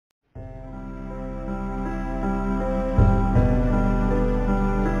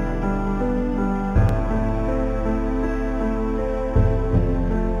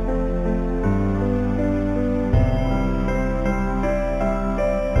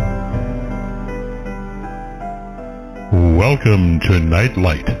Welcome to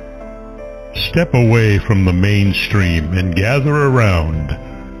Nightlight. Step away from the mainstream and gather around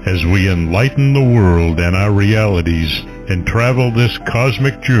as we enlighten the world and our realities and travel this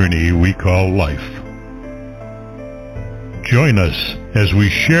cosmic journey we call life. Join us as we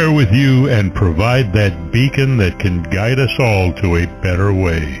share with you and provide that beacon that can guide us all to a better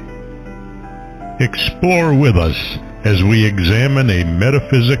way. Explore with us as we examine a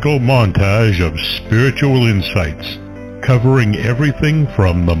metaphysical montage of spiritual insights, covering everything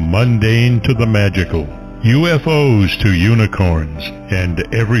from the mundane to the magical, UFOs to unicorns, and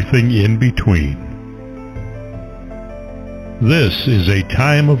everything in between. This is a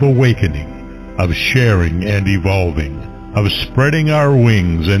time of awakening, of sharing and evolving, of spreading our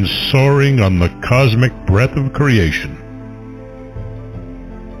wings and soaring on the cosmic breath of creation.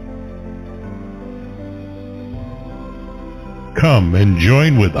 Come and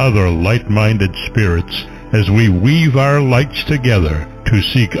join with other light-minded spirits as we weave our lights together to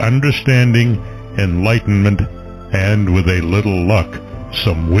seek understanding, enlightenment, and, with a little luck,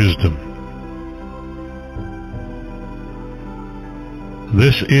 some wisdom.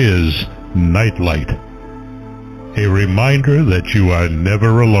 This is Nightlight, a reminder that you are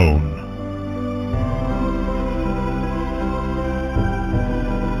never alone.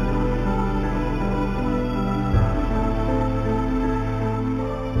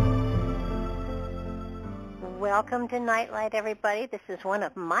 Welcome to Nightlight, everybody. This is one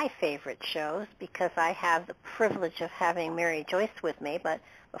of my favorite shows because I have the privilege of having Mary Joyce with me. But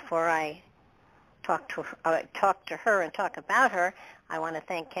before I talk to her and talk about her, I want to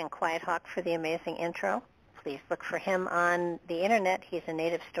thank Ken Quiethawk for the amazing intro. Please look for him on the internet. He's a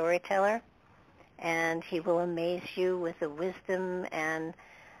native storyteller, and he will amaze you with the wisdom and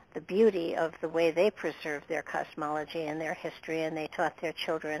the beauty of the way they preserve their cosmology and their history, and they taught their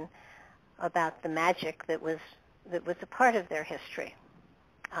children about the magic that was a part of their history.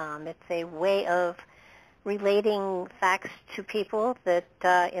 It's a way of relating facts to people that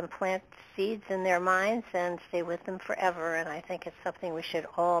implant seeds in their minds and stay with them forever, and I think it's something we should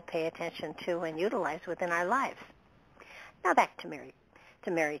all pay attention to and utilize within our lives. Now back to Mary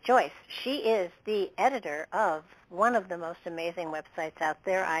Joyce. She is the editor of one of the most amazing websites out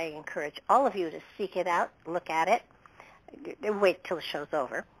there. I encourage all of you to seek it out, look at it, wait till the show's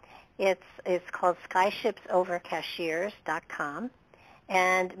over. It's called SkyshipsOverCashiers.com,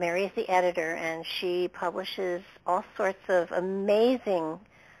 and Mary is the editor, and she publishes all sorts of amazing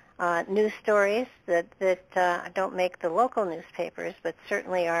news stories that don't make the local newspapers, but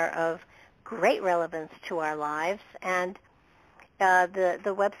certainly are of great relevance to our lives. And the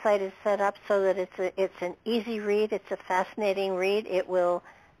website is set up so that it's an easy read. It's a fascinating read. It will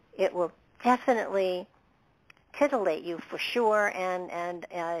definitely titillate you for sure, and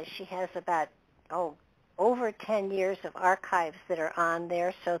she has about over 10 years of archives that are on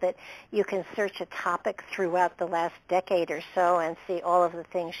there so that you can search a topic throughout the last decade or so and see all of the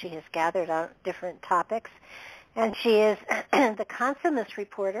things she has gathered on different topics. And she is the consummate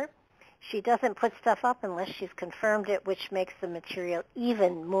reporter. She doesn't put stuff up unless she's confirmed it, which makes the material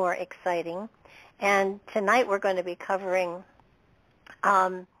even more exciting. And tonight we're going to be covering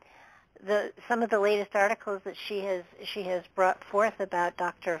some of the latest articles that she has brought forth about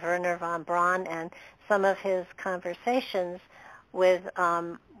Dr. Wernher von Braun and some of his conversations with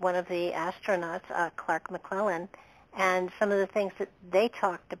one of the astronauts, Clark McClelland, and some of the things that they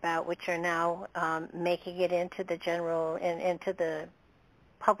talked about, which are now making it into the into the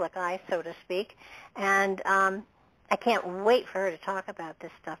public eye, so to speak. And I can't wait for her to talk about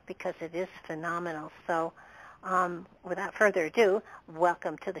this stuff because it is phenomenal. So without further ado,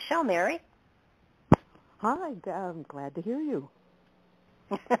 welcome to the show, Mary. Hi, I'm glad to hear you.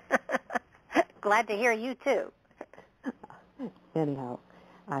 Glad to hear you, too. Anyhow,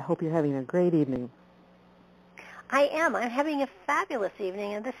 I hope you're having a great evening. I am. I'm having a fabulous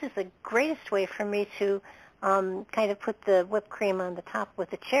evening, and this is the greatest way for me to kind of put the whipped cream on the top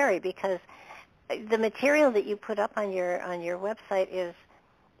with the cherry, because the material that you put up on your website is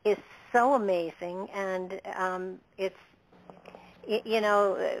so amazing, and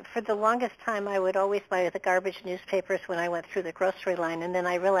for the longest time I would always buy the garbage newspapers when I went through the grocery line, and then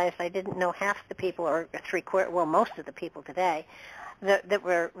I realized I didn't know half the people, or most of the people today that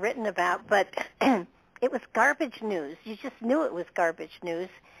were written about, but it was garbage news. You just knew it was garbage news,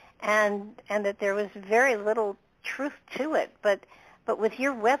 and that there was very little truth to it. But with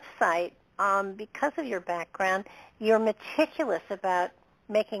your website, because of your background, you're meticulous about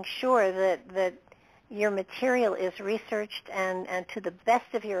making sure that your material is researched and to the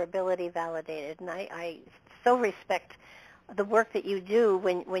best of your ability validated. And I so respect the work that you do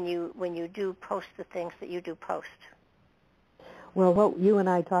when you do post the things that you do post. Well, what you and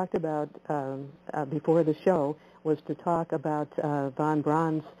I talked about before the show was to talk about von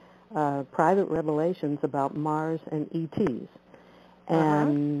Braun's private revelations about Mars and ETs.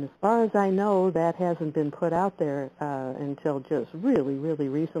 And as far as I know, that hasn't been put out there until just really, really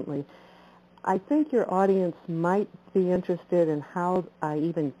recently. I think your audience might be interested in how I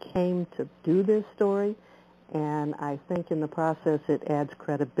even came to do this story, and I think in the process it adds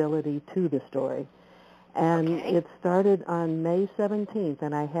credibility to the story. And it started on May 17th,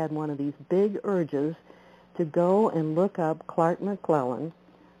 and I had one of these big urges to go and look up Clark McClelland,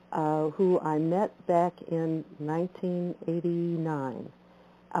 who I met back in 1989.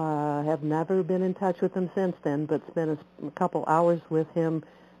 Have never been in touch with him since then, but spent a couple hours with him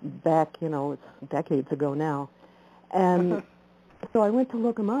back, it's decades ago now. And so I went to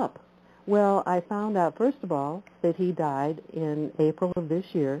look him up. Well, I found out, first of all, that he died in April of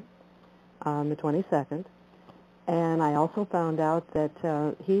this year, on the 22nd. And I also found out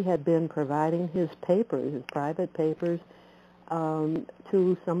that he had been providing his papers, his private papers,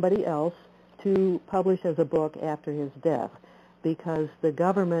 to somebody else to publish as a book after his death, because the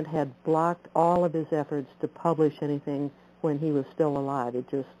government had blocked all of his efforts to publish anything when he was still alive. It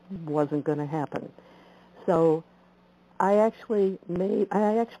just wasn't going to happen. So I actually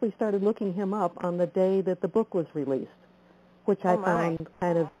started looking him up on the day that the book was released, which I found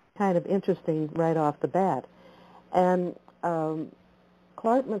kind of interesting right off the bat. And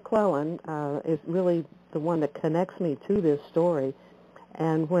Clark McClelland is really the one that connects me to this story.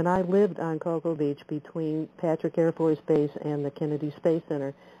 And when I lived on Cocoa Beach between Patrick Air Force Base and the Kennedy Space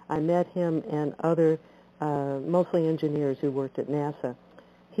Center, I met him and other, mostly engineers who worked at NASA.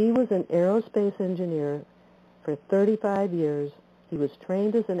 He was an aerospace engineer for 35 years. He was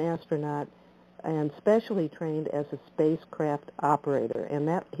trained as an astronaut and specially trained as a spacecraft operator. And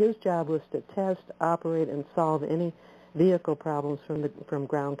his job was to test, operate, and solve any vehicle problems from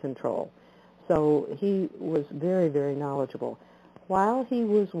ground control. So he was very, very knowledgeable. While he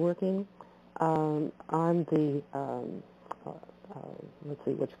was working on the, let's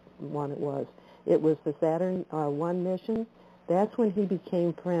see which one it was. It was the Saturn 1 mission. That's when he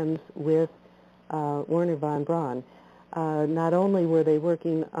became friends with Wernher von Braun. Not only were they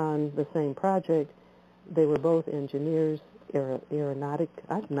working on the same project, they were both engineers, aeronautic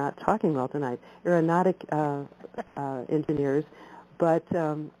engineers, but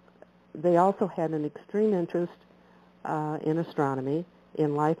they also had an extreme interest in astronomy,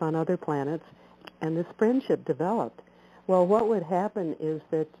 in life on other planets, and this friendship developed. Well, what would happen is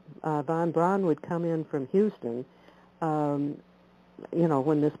that von Braun would come in from Houston,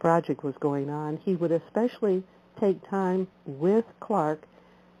 when this project was going on. He would especially take time with Clark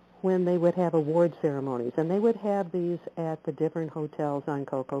when they would have award ceremonies, and they would have these at the different hotels on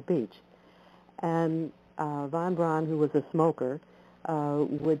Cocoa Beach. And von Braun, who was a smoker,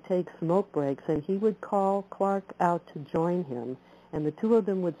 would take smoke breaks, and he would call Clark out to join him, and the two of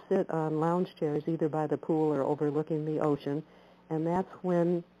them would sit on lounge chairs either by the pool or overlooking the ocean, and that's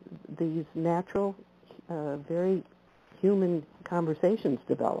when these natural, very human conversations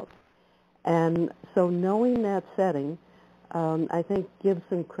developed. And so knowing that setting, I think gives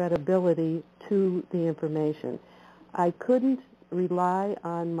some credibility to the information. I couldn't rely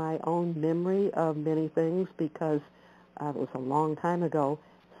on my own memory of many things because it was a long time ago,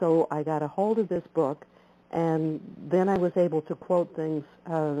 so I got a hold of this book, and then I was able to quote things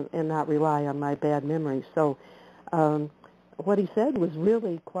and not rely on my bad memory. So what he said was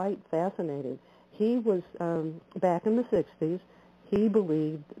really quite fascinating. He was, back in the 60s, he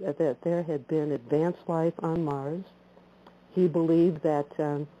believed that there had been advanced life on Mars. He believed that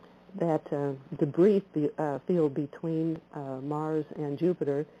debris field between Mars and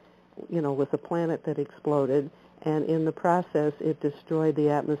Jupiter, was a planet that exploded, and in the process it destroyed the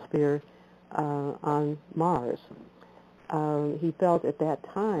atmosphere on Mars. He felt at that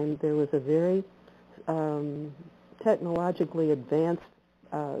time there was a very technologically advanced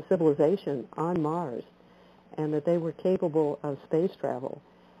civilization on Mars, and that they were capable of space travel,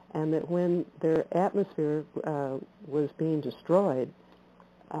 and that when their atmosphere was being destroyed,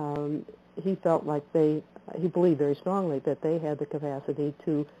 he felt like he believed very strongly that they had the capacity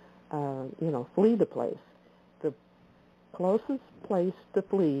to, flee the place. The closest place to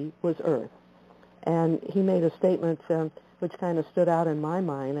flee was Earth. And he made a statement which kind of stood out in my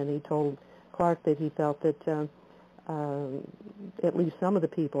mind, and he told Clark that he felt that at least some of the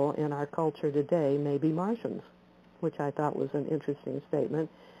people in our culture today may be Martians, which I thought was an interesting statement.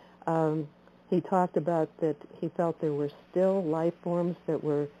 He talked about that he felt there were still life forms that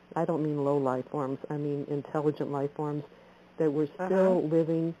were, I don't mean low life forms, I mean intelligent life forms that were still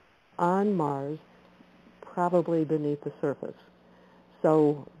living on Mars, probably beneath the surface.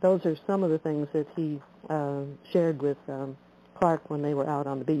 So those are some of the things that he shared with Clark when they were out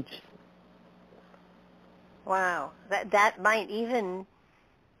on the beach. Wow, that might even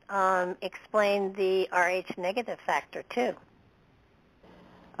explain the Rh negative factor too.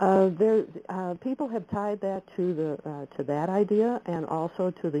 People have tied that to that idea, and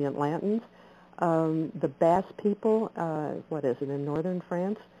also to the Atlantans. The Basque people, in northern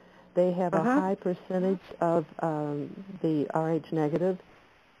France, they have a high percentage of the Rh negative,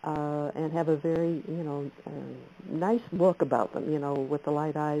 and have a very nice look about them. With the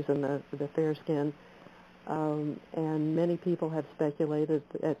light eyes and the fair skin. And many people have speculated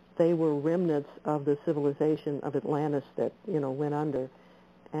that they were remnants of the civilization of Atlantis that went under.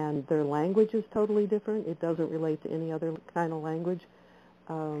 And their language is totally different. It doesn't relate to any other kind of language.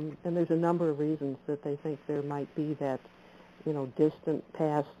 And there's a number of reasons that they think there might be that, distant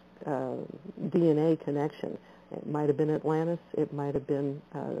past DNA connection. It might have been Atlantis. It might have been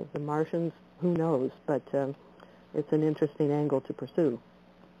the Martians. Who knows? But it's an interesting angle to pursue.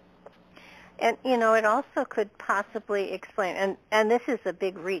 And, it also could possibly explain, and this is a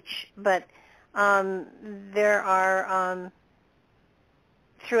big reach, but there are...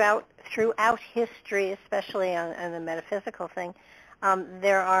 Throughout history, especially on the metaphysical thing,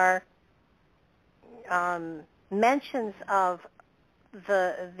 there are mentions of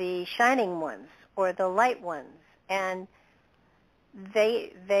the shining ones or the light ones, and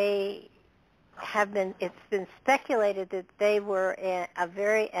they have been. It's been speculated that they were a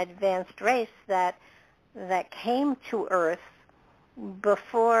very advanced race that came to Earth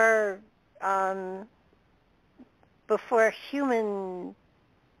before Homo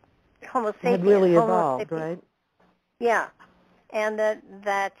sapiens had really evolved, right? Yeah, and that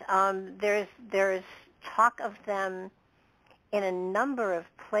there's talk of them in a number of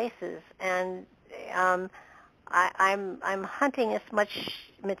places, and I'm hunting as much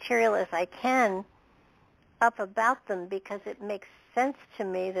material as I can up about them, because it makes sense to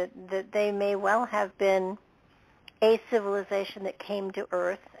me that they may well have been a civilization that came to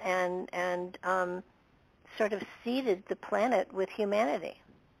Earth and sort of seeded the planet with humanity.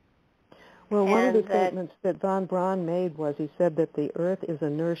 Well, one of the statements that von Braun made was he said that the Earth is a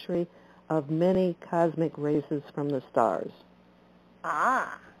nursery of many cosmic races from the stars.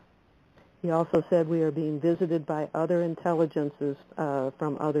 Ah. He also said we are being visited by other intelligences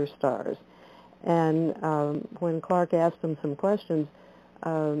from other stars. And when Clark asked him some questions,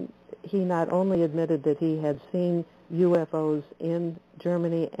 he not only admitted that he had seen UFOs in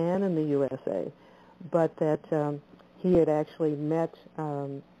Germany and in the USA, but that he had actually met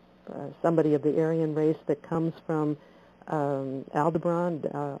somebody of the Aryan race that comes from Aldebaran.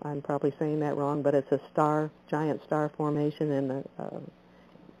 I'm probably saying that wrong, but it's a giant star formation,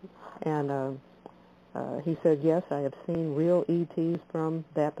 and he said, yes, I have seen real ETs from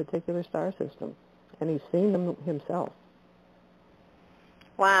that particular star system, and he's seen them himself.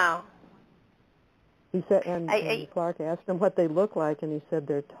 Wow. He said, and Clark asked him what they look like, and he said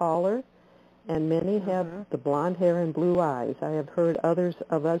they're taller, and many have the blonde hair and blue eyes. I have heard others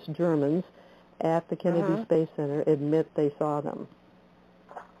of us Germans at the Kennedy Space Center admit they saw them.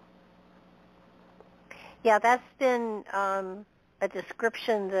 Yeah, that's been a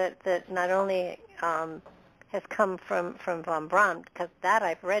description that not only has come from von Braun, because that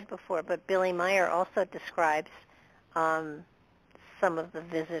I've read before, but Billy Meyer also describes some of the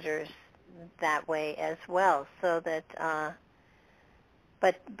visitors that way as well. So that,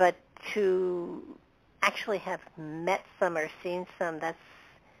 but to actually have met some or seen some, that's,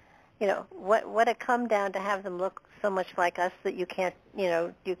 what a come down to have them look so much like us that you can't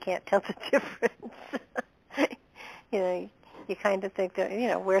tell the difference. You kind of think that,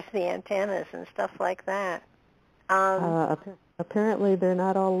 where's the antennas and stuff like that. Apparently they're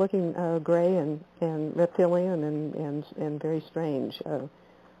not all looking gray and reptilian and very strange.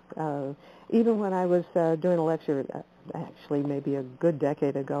 Even when I was doing a lecture, actually maybe a good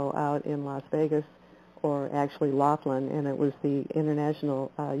decade ago, out in Las Vegas, or actually Laughlin, and it was the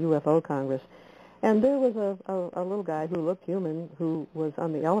International UFO Congress, and there was a little guy who looked human who was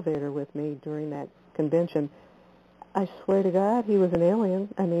on the elevator with me during that convention. I swear to God, he was an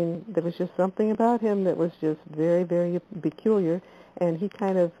alien. I mean, there was just something about him that was just very, very peculiar, and he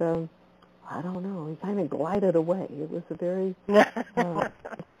kind of, I don't know, he kind of glided away. It was a very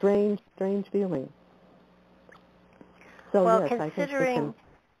strange feeling. So well, yes, considering,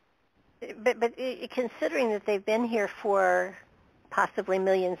 but considering that they've been here for possibly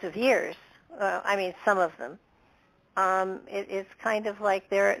millions of years, some of them, it's kind of like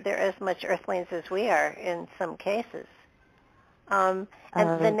they're as much Earthlings as we are in some cases. And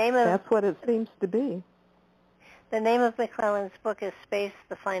the name of that's what it seems to be. The name of McClelland's book is Space: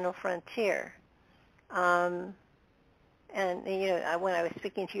 The Final Frontier. And when I was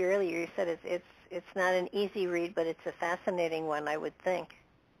speaking to you earlier, you said it's not an easy read, but it's a fascinating one, I would think.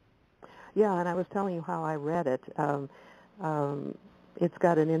 Yeah, and I was telling you how I read it. It's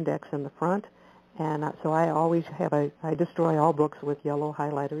got an index in the front, and so I always I destroy all books with yellow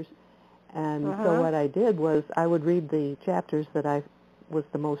highlighters. And so what I did was I would read the chapters that I was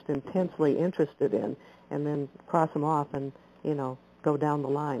the most intensely interested in, and then cross them off and, go down the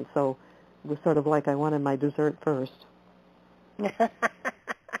line. So it was sort of like I wanted my dessert first.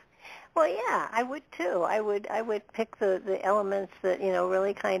 Well, yeah, I would too. I would pick the elements that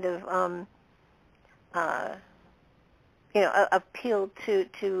really kind of appealed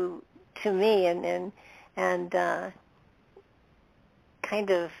to me and kind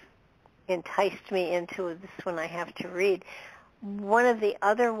of enticed me into this one I have to read. One of the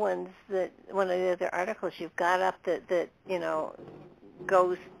other articles you've got up that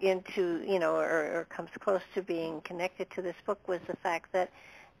goes into, or comes close to being connected to this book was the fact that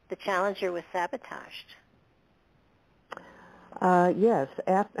the Challenger was sabotaged. Yes,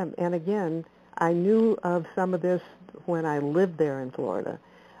 and again, I knew of some of this when I lived there in Florida,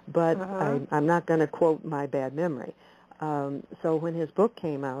 but I'm not going to quote my bad memory. So when his book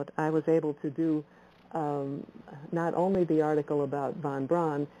came out, I was able to do not only the article about von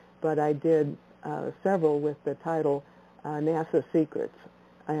Braun, but I did several with the title NASA Secrets.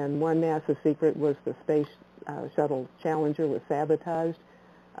 And one NASA secret was the Space Shuttle Challenger was sabotaged.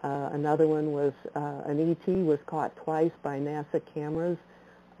 Another one was an ET was caught twice by NASA cameras,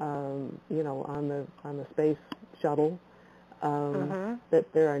 on the space shuttle. That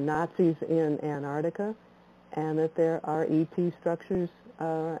there are Nazis in Antarctica, and that there are ET structures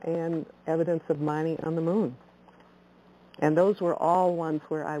and evidence of mining on the moon. And those were all ones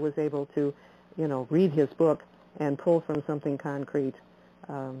where I was able to, read his book and pull from something concrete,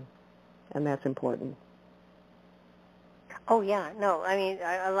 and that's important. Oh yeah, no, I mean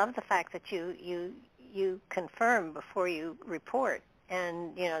I love the fact that you confirm before you report,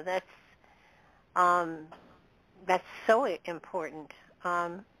 and that's so important.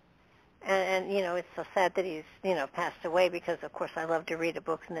 And it's so sad that he's passed away, because of course I love to read a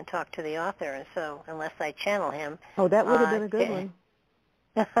book and then talk to the author, and so unless I channel him. Oh, that would have been a good one.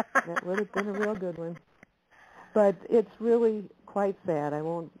 That would have been a real good one. But it's really quite sad. I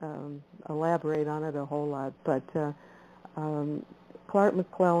won't elaborate on it a whole lot, but Clark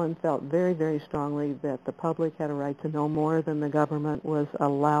McClelland felt very, very strongly that the public had a right to know more than the government was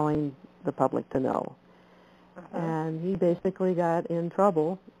allowing the public to know. And he basically got in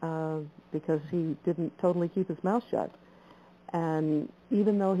trouble because he didn't totally keep his mouth shut. And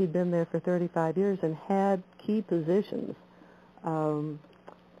even though he'd been there for 35 years and had key positions,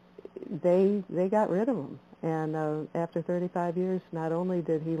 they got rid of him. And after 35 years, not only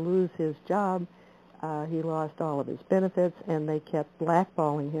did he lose his job, he lost all of his benefits, and they kept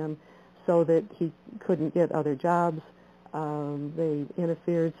blackballing him so that he couldn't get other jobs. They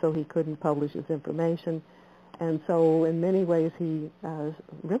interfered so he couldn't publish his information. And so in many ways he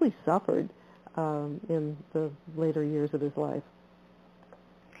really suffered in the later years of his life.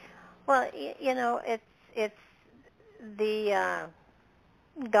 Well, it's the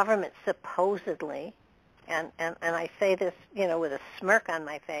government supposedly, and I say this, with a smirk on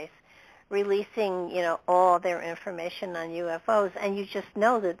my face, releasing, all their information on UFOs, and you just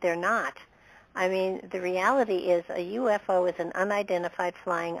know that they're not. I mean, the reality is a UFO is an unidentified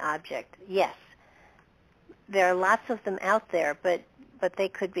flying object. Yes, there are lots of them out there, but they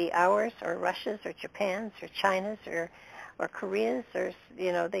could be ours, or Russia's, or Japan's, or China's, or Korea's, or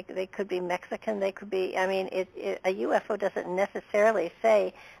they could be Mexican. They could be. I mean, a UFO doesn't necessarily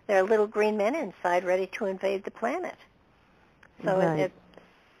say there are little green men inside ready to invade the planet. So right.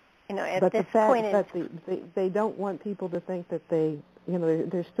 At this point, they don't want people to think that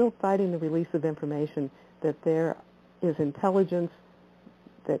they're still fighting the release of information, that there is intelligence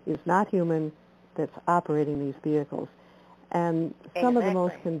that is not human that's operating these vehicles. And some of the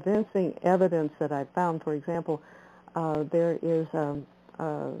most convincing evidence that I've found, for example, there is a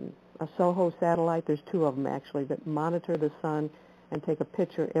SOHO satellite, there's two of them actually, that monitor the sun and take a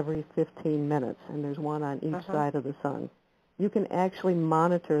picture every 15 minutes, and there's one on each side of the sun. You can actually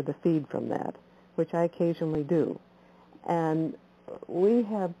monitor the feed from that, which I occasionally do. And we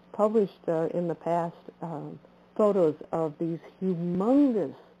have published in the past photos of these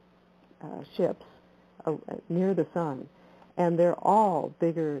humongous ships near the sun, and they're all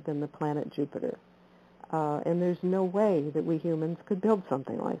bigger than the planet Jupiter. And there's no way that we humans could build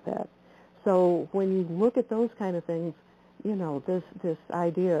something like that. So when you look at those kind of things, this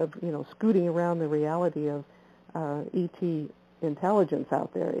idea of scooting around the reality of ET intelligence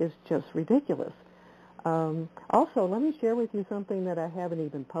out there is just ridiculous. Also, let me share with you something that I haven't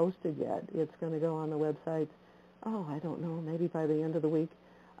even posted yet. It's going to go on the website, I don't know, maybe by the end of the week.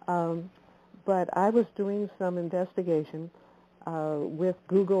 But I was doing some investigation with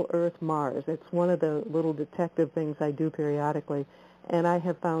Google Earth Mars. It's one of the little detective things I do periodically, and I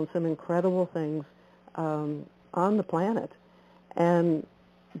have found some incredible things on the planet. And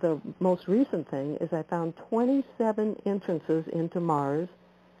the most recent thing is I found 27 entrances into Mars,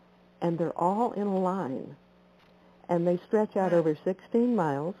 and they're all in a line. And they stretch out over 16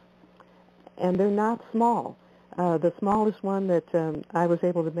 miles, and they're not small. The smallest one that I was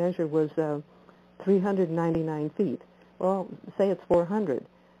able to measure was 399 feet. Well, say it's 400.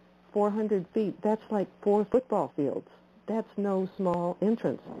 400 feet, that's like 4 football fields. That's no small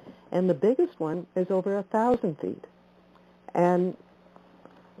entrance. And the biggest one is over 1,000 feet. And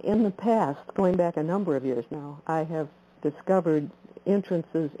in the past, going back a number of years now, I have discovered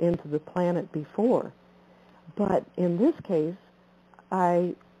entrances into the planet before. But in this case,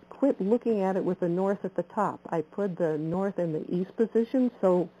 I quit looking at it with the north at the top. I put the north in the east position,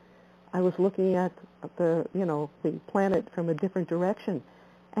 so I was looking at the planet from a different direction.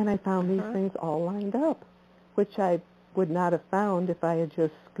 And I found these things all lined up, which I would not have found if I had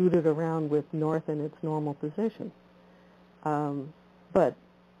just scooted around with north in its normal position. But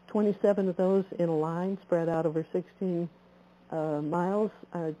 27 of those in a line spread out over 16 miles,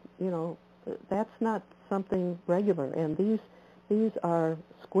 that's not something regular. And these are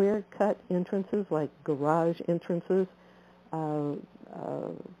square-cut entrances, like garage entrances.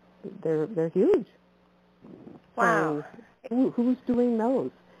 They're huge. Wow. So who's doing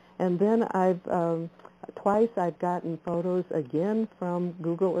those? And then twice I've gotten photos again from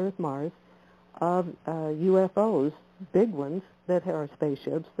Google Earth Mars of UFOs, big ones that are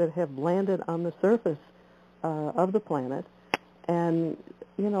spaceships that have landed on the surface of the planet. And,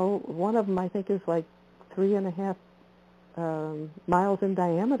 one of them I think is like 3.5 miles in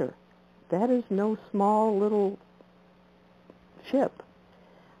diameter. That is no small little ship.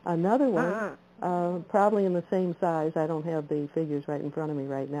 Another one, probably in the same size. I don't have the figures right in front of me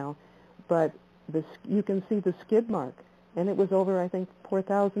right now, but you can see the skid mark, and it was over, I think,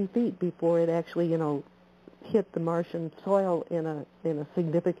 4,000 feet before it actually, hit the Martian soil in a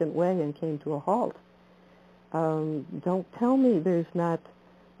significant way and came to a halt. Don't tell me there's not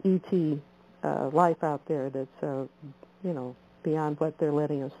ET life out there that's, beyond what they're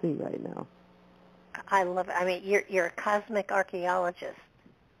letting us see right now. I love it. I mean, you're a cosmic archaeologist.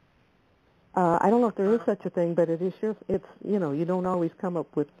 I don't know if there is such a thing, but it is sure. It's you don't always come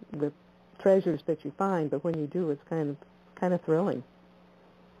up with treasures that you find, but when you do, it's kind of thrilling.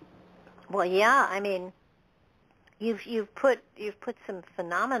 Well, yeah. I mean, you've put some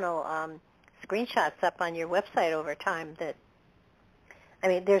phenomenal screenshots up on your website over time. That, I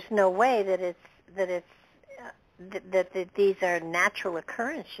mean, there's no way that these are natural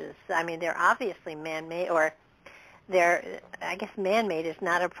occurrences. I mean, they're obviously man-made, or I guess man-made is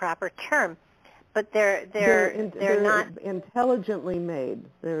not a proper term, but they're not intelligently made.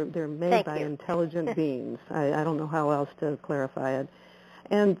 They're made by intelligent beings. I don't know how else to clarify it.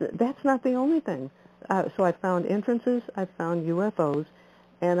 And that's not the only thing. So I found entrances, I found UFOs,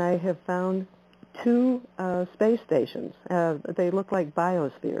 and I have found 2 space stations. They look like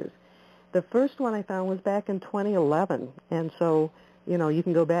biospheres. The first one I found was back in 2011, and so you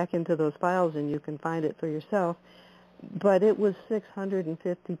can go back into those files and you can find it for yourself. But it was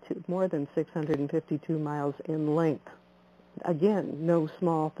more than 652 miles in length. Again, no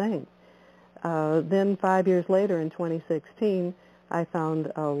small thing. Then 5 years later, in 2016, I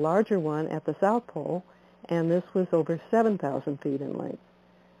found a larger one at the South Pole, and this was over 7,000 feet in length.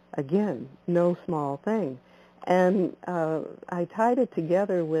 Again, no small thing. And I tied it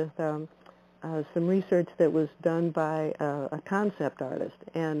together with some research that was done by a concept artist,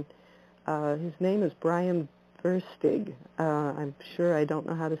 and his name is Brian Verstig. I'm sure I don't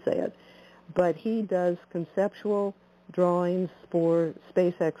know how to say it, but he does conceptual drawings for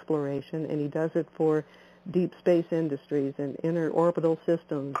space exploration, and he does it for Deep Space Industries and Interorbital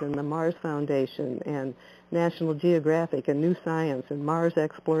Systems and the Mars Foundation and National Geographic and New Science and Mars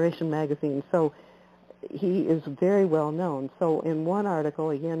Exploration Magazine. So he is very well known. So in one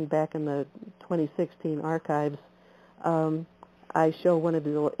article, again back in the 2016 archives, I show one of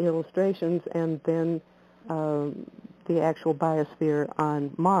the illustrations and then the actual biosphere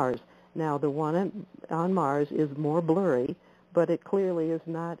on Mars. Now, the one on Mars is more blurry, but it clearly is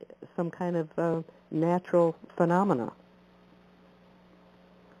not some kind of natural phenomena.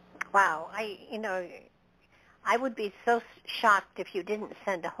 Wow. I would be so shocked if you didn't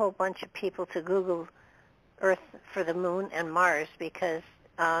send a whole bunch of people to Google Earth for the Moon and Mars, because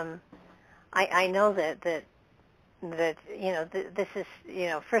I know that this is,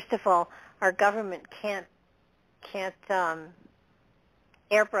 first of all, our government can't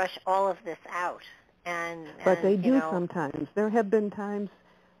airbrush all of this out, but they do sometimes. There have been times,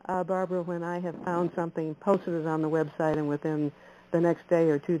 Barbara, when I have found something, posted it on the website, and within the next day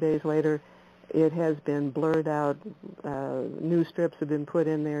or 2 days later, it has been blurred out. News strips have been put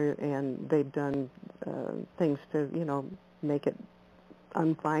in there, and they've done things to, make it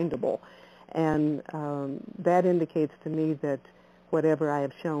unfindable. And that indicates to me that whatever I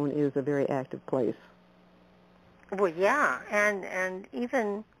have shown is a very active place. Well, yeah, and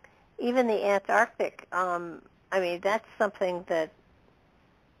even the Antarctic. That's something that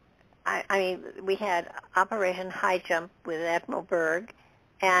we had Operation High Jump with Admiral Byrd,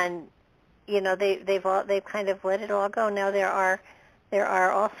 and they've kind of let it all go. Now there are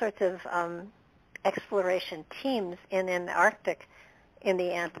all sorts of exploration teams in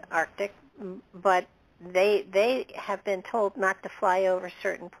the Antarctic, but they have been told not to fly over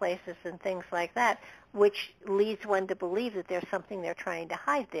certain places and things like that, which leads one to believe that there's something they're trying to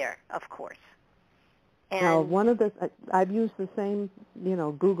hide there, of course. And now, I've used the same,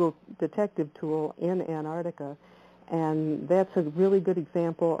 Google detective tool in Antarctica, and that's a really good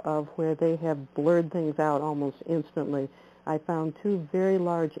example of where they have blurred things out almost instantly. I found 2 very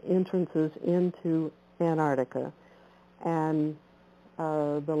large entrances into Antarctica, and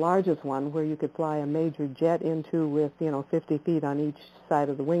the largest one, where you could fly a major jet into with, 50 feet on each side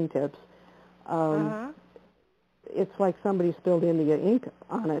of the wingtips, it's like somebody spilled India ink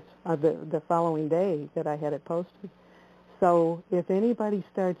on it the following day that I had it posted. So if anybody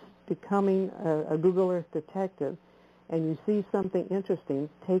starts becoming a Google Earth detective and you see something interesting,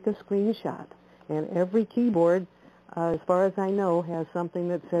 take a screenshot. And every keyboard, as far as I know, has something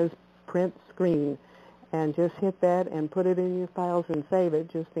that says print screen. And just hit that and put it in your files and save it,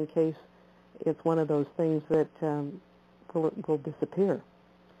 just in case it's one of those things that will disappear.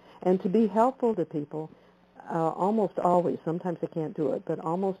 And to be helpful to people, almost always, sometimes I can't do it, but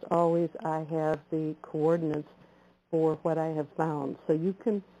almost always I have the coordinates for what I have found. So you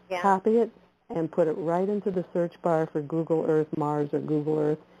can copy it and put it right into the search bar for Google Earth Mars or Google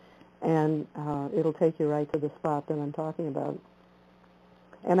Earth, and it'll take you right to the spot that I'm talking about.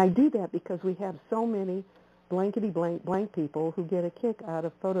 And I do that because we have so many blankety-blank people who get a kick out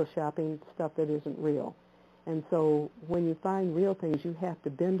of photoshopping stuff that isn't real. And so when you find real things, you have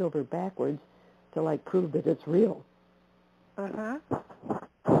to bend over backwards to, prove that it's real. Well,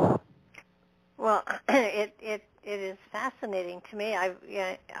 it is fascinating to me. I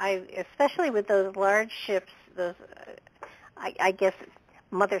especially with those large ships, those I guess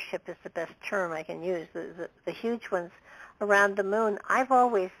mothership is the best term I can use. The huge ones around the moon. I've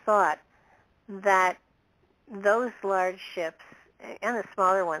always thought that those large ships and the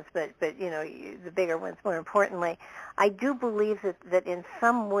smaller ones, but the bigger ones more importantly, I do believe that in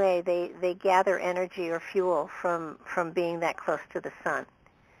some way they gather energy or fuel from being that close to the sun.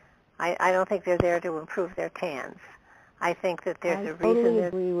 I don't think they're there to improve their tans. I think that there's a reason. I totally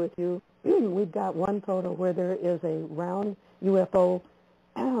agree with you. We've got one photo where there is a round UFO,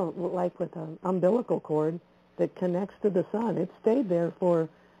 like with an umbilical cord, that connects to the sun. It stayed there for,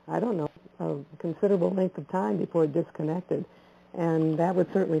 I don't know, a considerable length of time before it disconnected. And that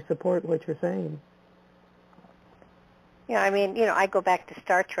would certainly support what you're saying. Yeah, I go back to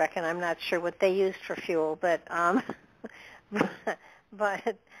Star Trek, and I'm not sure what they used for fuel, but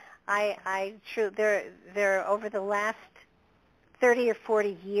but I true there over the last 30 or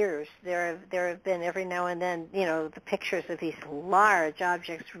 40 years there have been every now and then the pictures of these large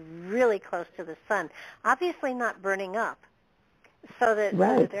objects really close to the sun, obviously not burning up, so that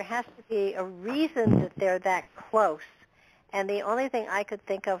there has to be a reason that they're that close. And the only thing I could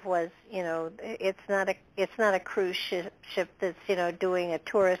think of was, it's not a cruise ship that's, doing a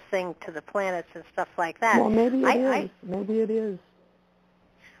tourist thing to the planets and stuff like that. Well, maybe it is. Maybe it is.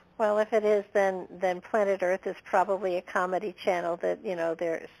 Well, if it is, then Planet Earth is probably a comedy channel that,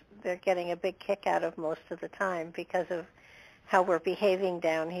 they're getting a big kick out of most of the time because of how we're behaving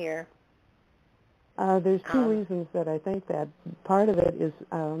down here. There's 2 reasons that I think that. Part of it is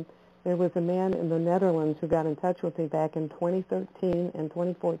there was a man in the Netherlands who got in touch with me back in 2013 and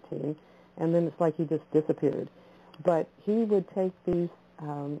 2014, and then it's like he just disappeared. But he would take these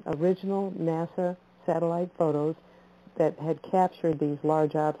original NASA satellite photos that had captured these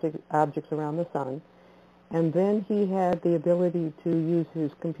large objects around the sun, and then he had the ability to use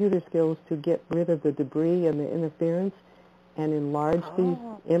his computer skills to get rid of the debris and the interference and enlarge these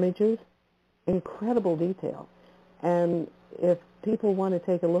images. Incredible detail. And if people want to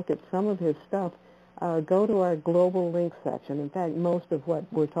take a look at some of his stuff, go to our Global Links section. In fact, most of what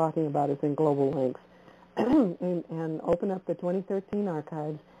we're talking about is in Global Links. and open up the 2013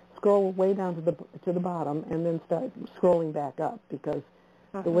 archives, scroll way down to the bottom, and then start scrolling back up, because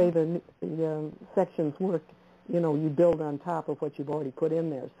the way the sections work, you build on top of what you've already put in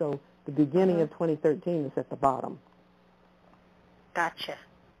there. So the beginning of 2013 is at the bottom. Gotcha.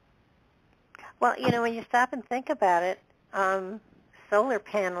 Well, when you stop and think about it, solar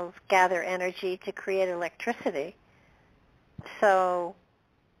panels gather energy to create electricity. So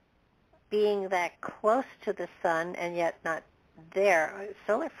being that close to the sun and yet not there,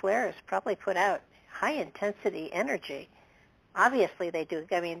 solar flares probably put out high-intensity energy. Obviously they do.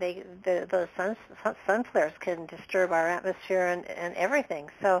 I mean, those sun flares can disturb our atmosphere and everything.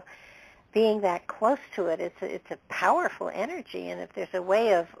 So being that close to it, it's a powerful energy. And if there's a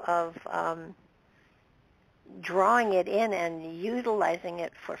way of drawing it in and utilizing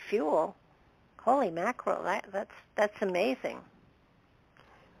it for fuel, holy mackerel, that's amazing.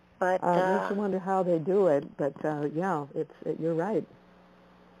 But makes you wonder how they do it, but you're right.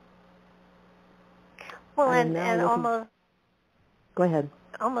 Well, and almost. Go ahead.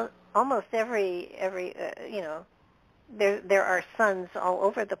 Almost every there are suns all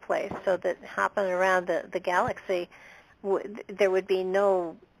over the place, so that hopping around the galaxy, there would be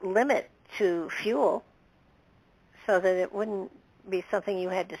no limit to fuel, so that it wouldn't be something you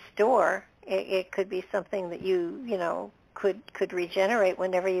had to store. It could be something that you could regenerate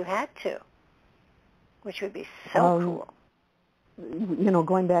whenever you had to, which would be so cool.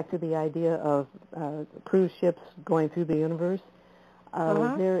 Going back to the idea of cruise ships going through the universe,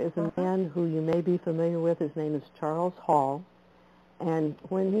 there is a man who you may be familiar with. His name is Charles Hall, and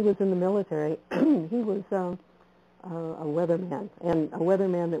when he was in the military, he was a weatherman, and a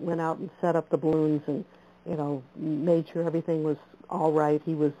weatherman that went out and set up the balloons and made sure everything was all right.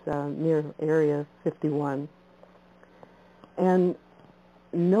 He was near Area 51. And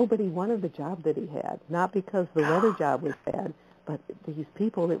nobody wanted the job that he had, not because the weather job was bad, but these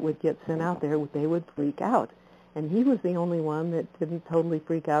people that would get sent out there, they would freak out. And he was the only one that didn't totally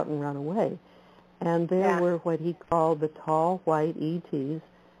freak out and run away. And there were what he called the tall white ETs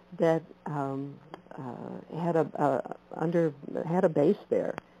that had a base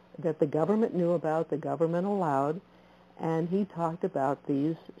there that the government knew about, the government allowed, and he talked about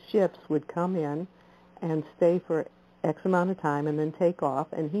these ships would come in and stay for X amount of time and then take off,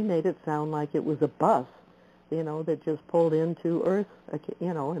 and he made it sound like it was a bus, that just pulled into Earth,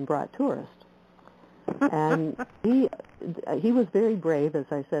 and brought tourists. And he was very brave, as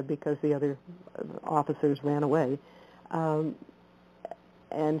I said, because the other officers ran away. And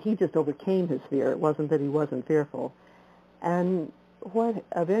he just overcame his fear. It wasn't that he wasn't fearful. And what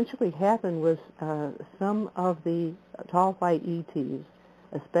eventually happened was some of the tall white ETs,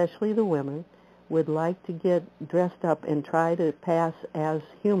 especially the women, would like to get dressed up and try to pass as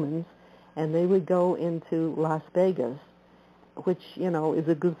humans, and they would go into Las Vegas, which, is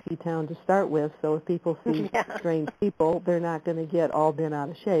a goofy town to start with, so if people see strange people, they're not going to get all bent out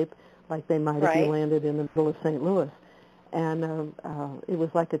of shape like they might if you landed in the middle of St. Louis. And it was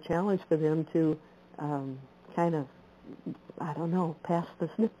like a challenge for them to kind of, pass the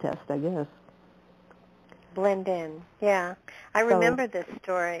sniff test, I guess. Blend in, yeah. I remember this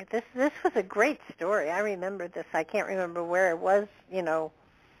story. This was a great story. I remember this. I can't remember where it was,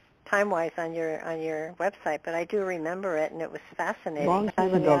 time-wise on your website, but I do remember it, and it was fascinating. Long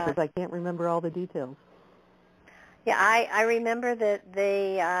time ago, because I can't remember all the details. Yeah, I remember that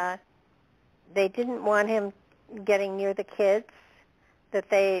they didn't want him getting near the kids, that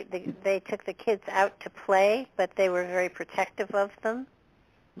they took the kids out to play, but they were very protective of them.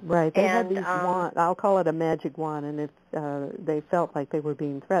 Right. They had these wand, I'll call it a magic wand, and if they felt like they were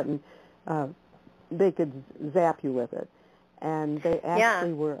being threatened, they could zap you with it. And they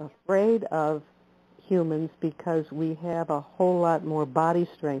actually were afraid of humans because we have a whole lot more body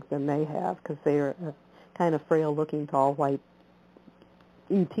strength than they have, because they are kind of frail-looking, tall, white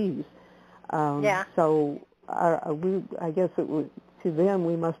ETs. So I guess to them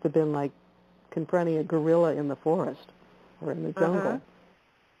we must have been like confronting a gorilla in the forest or in the jungle.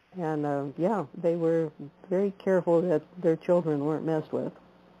 And, they were very careful that their children weren't messed with.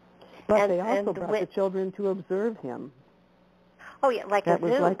 But they also brought the children to observe him. Oh, yeah, like that a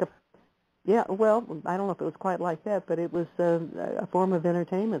was zoo. Like well, I don't know if it was quite like that, but it was a form of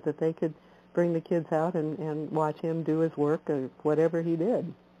entertainment that they could bring the kids out and watch him do his work or whatever he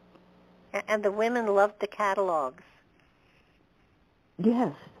did. And the women loved the catalogs.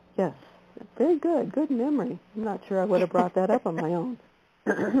 Yes. Very good. Good memory. I'm not sure I would have brought that up on my own.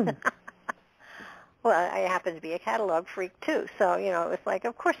 Well, I happen to be a catalog freak, too, so, it was like,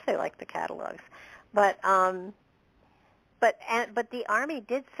 of course they like the catalogs. but the Army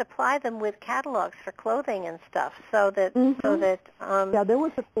did supply them with catalogs for clothing and stuff, so that yeah, there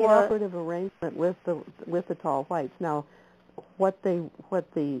was a cooperative arrangement with the Tall Whites. Now, what the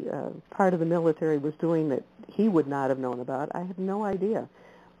part of the military was doing that he would not have known about, I have no idea.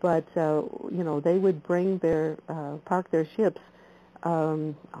 But they would bring park their ships,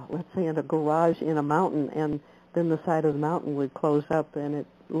 let's say in a garage in a mountain, and then the side of the mountain would close up, and it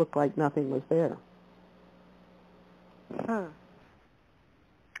looked like nothing was there.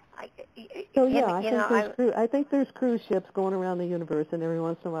 So yeah, I think there's cruise ships going around the universe, and every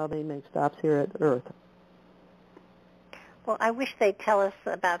once in a while they make stops here at Earth. Well, I wish they'd tell us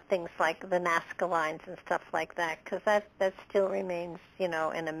about things like the Nazca lines and stuff like that, because that still remains,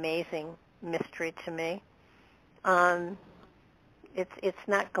 an amazing mystery to me. It's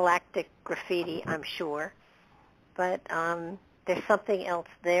not galactic graffiti, I'm sure, but there's something else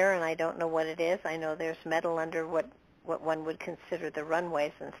there, and I don't know what it is. I know there's metal under what one would consider the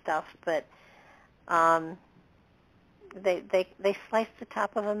runways and stuff, but they sliced the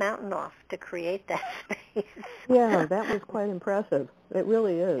top of a mountain off to create that space. Yeah, that was quite impressive. It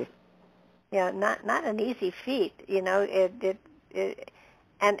really is. Yeah, not an easy feat.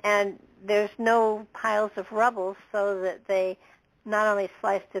 And there's no piles of rubble, so that they not only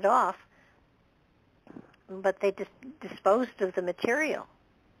sliced it off, but they disposed of the material.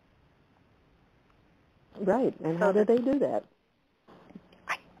 Right, and how did they do that?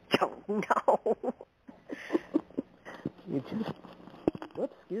 I don't know. Whoops,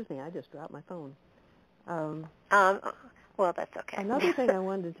 excuse me, I just dropped my phone. Well, that's okay. Another thing I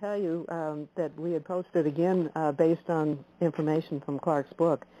wanted to tell you that we had posted again based on information from Clark's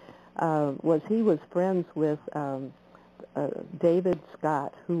book was he was friends with David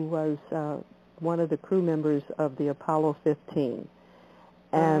Scott, who was one of the crew members of the Apollo 15.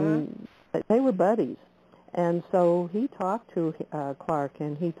 And they were buddies. And so he talked to Clark,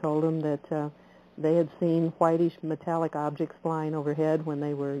 and he told him that they had seen whitish metallic objects flying overhead when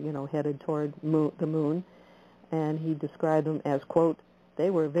they were, headed toward the moon. And he described them as, quote,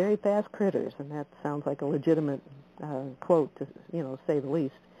 they were very fast critters. And that sounds like a legitimate quote, to, say the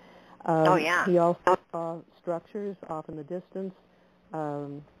least. Oh, yeah. He also saw structures off in the distance.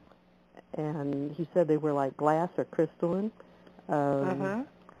 And he said they were like glass or crystalline.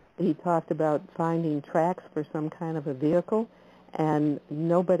 He talked about finding tracks for some kind of a vehicle, and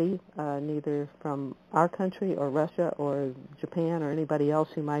nobody, neither from our country or Russia or Japan or anybody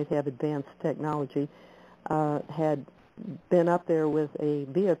else who might have advanced technology, had been up there with a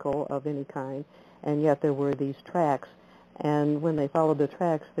vehicle of any kind, and yet there were these tracks. And when they followed the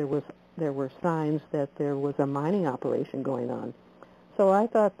tracks, there were signs that there was a mining operation going on. So I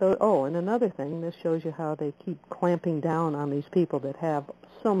thought, and another thing, this shows you how they keep clamping down on these people that have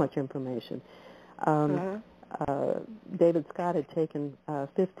so much information. David Scott had taken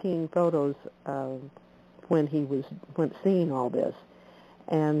 15 photos when he went seeing all this,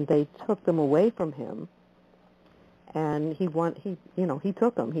 and they took them away from him. And he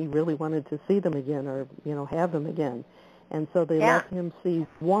took them. He really wanted to see them again, or have them again. And so they let him see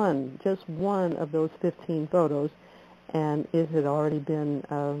just one of those 15 photos. And it had already been,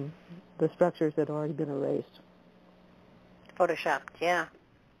 the structures had already been erased. Photoshopped, yeah.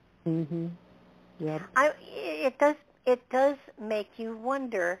 Mm-hmm. Yep. It does make you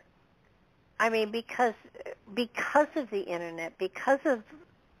wonder. I mean, because of the internet, because of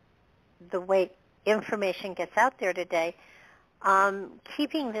the way information gets out there today,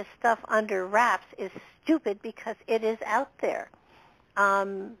 keeping this stuff under wraps is stupid because it is out there.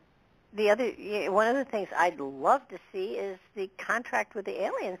 One of the things I'd love to see is the contract with the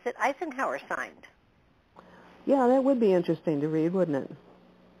aliens that Eisenhower signed. Yeah, that would be interesting to read, wouldn't it?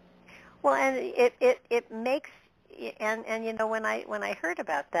 Well, and it makes and when I heard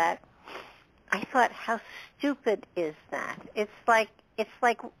about that, I thought, how stupid is that? It's like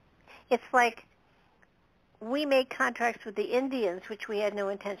we made contracts with the Indians, which we had no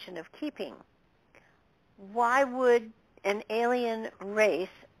intention of keeping. Why would an alien race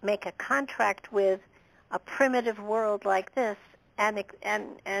make a contract with a primitive world like this and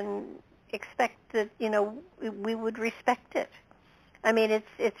expect that we would respect it? I mean,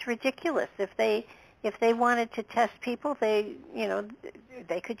 it's ridiculous. If they wanted to test people, they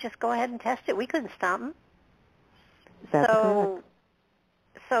could just go ahead and test it. We couldn't stop them. That's correct.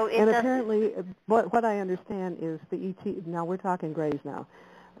 So it and apparently, what I understand is the ET. Now we're talking Greys now.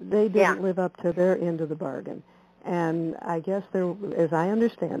 They didn't live up to their end of the bargain. And I guess as I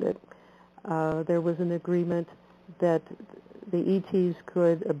understand it, there was an agreement that the ETs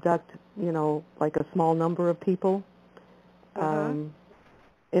could abduct, like a small number of people.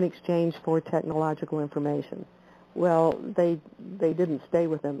 in exchange for technological information. Well, they didn't stay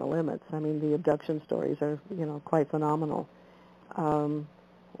within the limits. I mean, the abduction stories are, quite phenomenal. And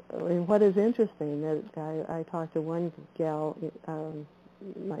what is interesting, that I talked to one gal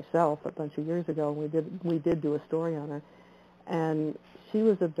myself a bunch of years ago, and we did do a story on her, and she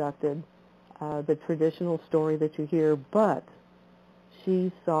was abducted, the traditional story that you hear, but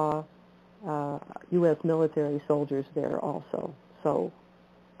she saw U.S. military soldiers there also. So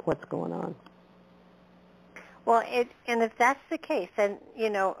what's going on? Well, and if that's the case, then,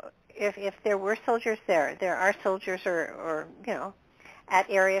 if there were soldiers there are soldiers or at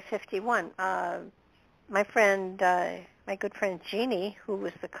Area 51. My good friend Jeannie, who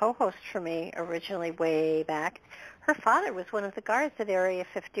was the co-host for me originally way back, her father was one of the guards at Area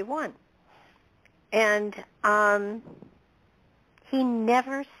 51. And he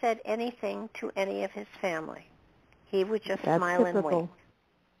never said anything to any of his family. He would just smile and wink.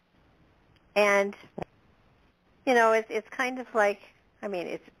 And it's kind of like, I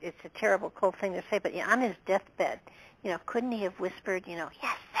mean, it's a terrible, cold thing to say, but on his deathbed, couldn't he have whispered, yes,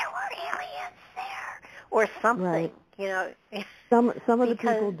 there were aliens there, or something, Right. Some of the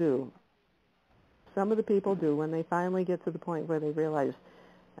people do. Some of the people do when they finally get to the point where they realize,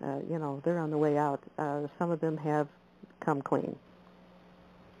 they're on the way out. Some of them have come clean.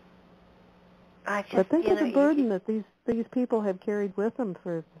 But think of the burden that these people have carried with them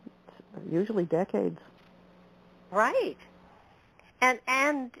for usually decades. Right.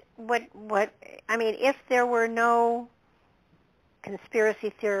 And what I mean, if there were no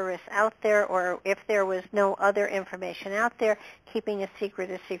conspiracy theorists out there, or if there was no other information out there, keeping a secret,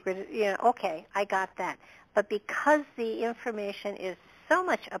 okay, I got that. But because the information is so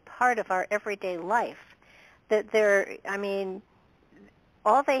much a part of our everyday life, that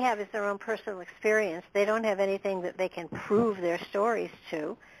all they have is their own personal experience. They don't have anything that they can prove their stories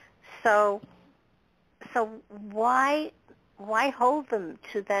to. So why hold them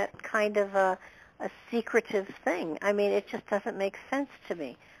to that kind of a secretive thing? I mean, it just doesn't make sense to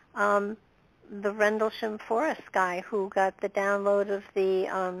me. The Rendlesham Forest guy who got the download of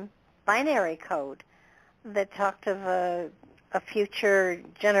the binary code that talked of a future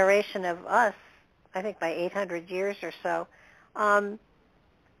generation of us, I think by 800 years or so,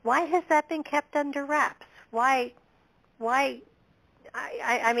 why has that been kept under wraps? Why?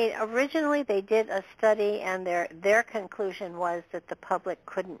 I mean, originally they did a study, and their conclusion was that the public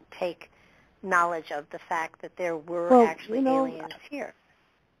couldn't take knowledge of the fact that there were actually aliens here.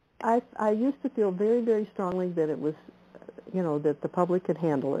 I used to feel very, very strongly that it was, that the public could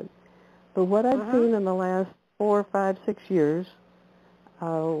handle it. But what I've seen in the last 4, 5, 6 years,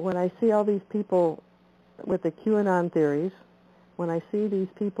 when I see all these people with the QAnon theories, when I see these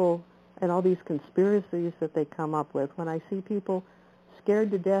people and all these conspiracies that they come up with, when I see people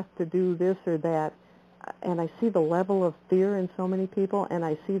scared to death to do this or that, and I see the level of fear in so many people, and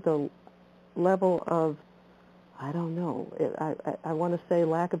I see the level of, I don't know, I want to say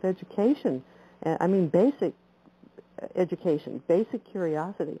lack of education. I mean basic education, basic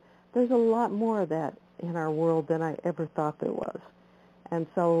curiosity. There's a lot more of that in our world than I ever thought there was. And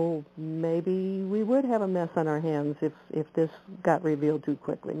so maybe we would have a mess on our hands if this got revealed too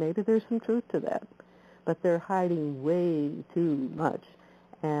quickly. Maybe there's some truth to that. But they're hiding way too much.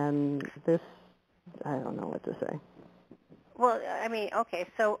 And this, I don't know what to say. Well, I mean, okay,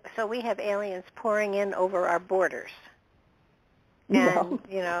 so we have aliens pouring in over our borders. And,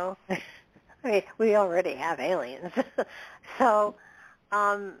 I mean, we already have aliens. So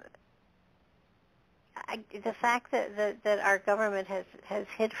the fact that our government has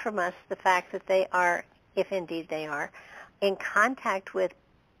hid from us the fact that they are, if indeed they are, in contact with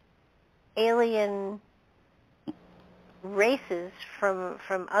alien races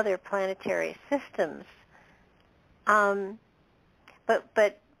from other planetary systems.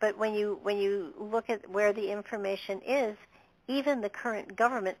 But when you look at where the information is, even the current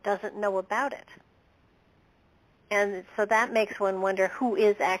government doesn't know about it. And so that makes one wonder who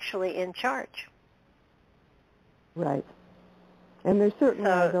is actually in charge. Right. And there certainly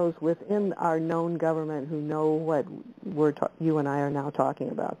are those within our known government who know what you and I are now talking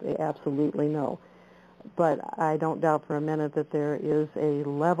about. They absolutely know. But I don't doubt for a minute that there is a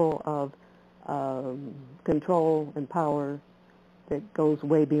level of control and power that goes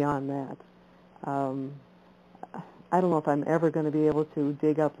way beyond that. I don't know if I'm ever going to be able to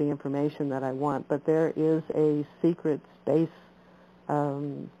dig up the information that I want, but there is a secret space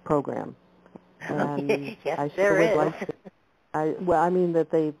program. And yes, I sure there would is. like to. I mean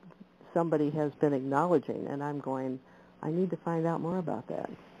that somebody has been acknowledging, and I'm going, I need to find out more about that.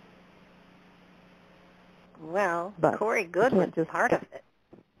 Well, But Corey Goodwin's part of it.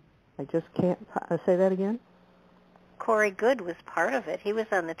 I just can't say that again. Corey Goode was part of it. He was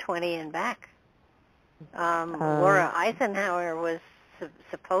on the 20 and back. Laura Eisenhower was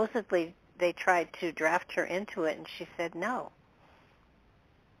supposedly, they tried to draft her into it, and she said no.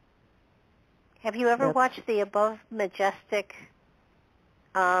 Have you ever watched the Above Majestic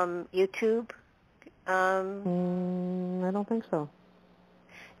YouTube? I don't think so.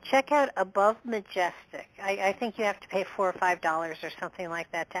 Check out Above Majestic. I think you have to pay $4 or $5 or something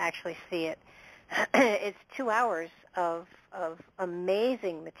like that to actually see it. It's 2 hours of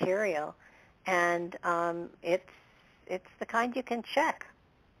amazing material, and it's the kind you can check.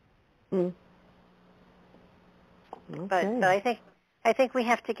 Mm. Okay. But I think we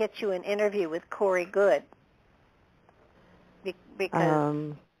have to get you an interview with Corey Goode,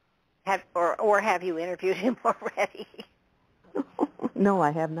 because have you interviewed him already? No,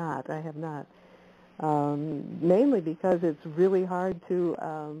 I have not. Mainly because it's really hard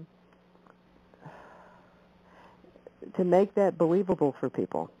to make that believable for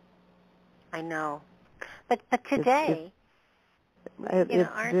people. I know, but today it's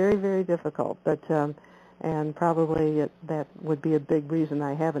very, very difficult. But and probably that would be a big reason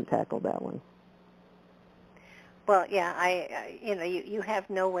I haven't tackled that one. Well, yeah, you have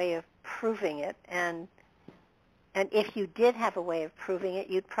no way of proving it, and if you did have a way of proving it,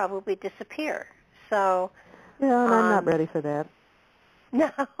 you'd probably disappear. So yeah, and I'm not ready for that. No,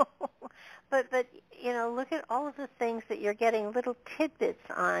 but look at all of the things that you're getting little tidbits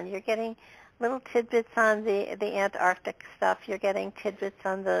on. You're getting little tidbits on the Antarctic stuff. You're getting tidbits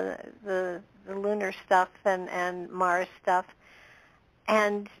on the lunar stuff and Mars stuff.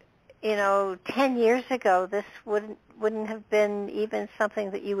 And 10 years ago, this wouldn't have been even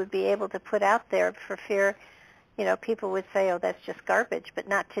something that you would be able to put out there for fear. People would say, "Oh, that's just garbage," but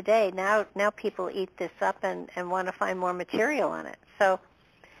not today. Now people eat this up and want to find more material on it. So,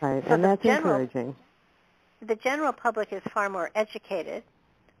 right, and that's encouraging. The general public is far more educated.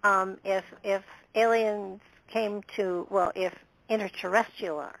 If aliens came to, if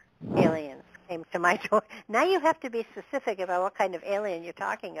interterrestrial aliens came to my door, now you have to be specific about what kind of alien you're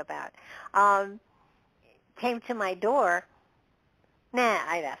talking about. Came to my door,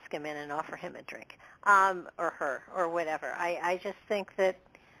 I'd ask him in and offer him a drink. Or her, or whatever. I just think that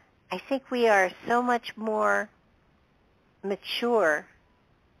we are so much more mature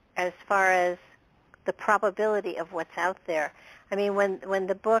as far as the probability of what's out there. I mean, when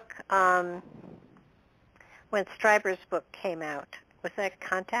the book, when Stryber's book came out, was that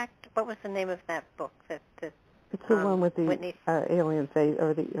Contact? What was the name of that book? It's the one with the alien face,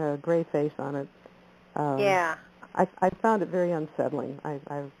 or the gray face on it. Yeah. I found it very unsettling.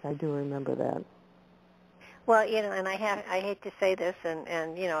 I do remember that. Well, and I hate to say this, and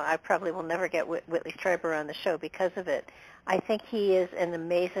I probably will never get Whitley Strieber on the show because of it. I think he is an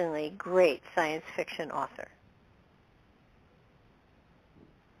amazingly great science fiction author.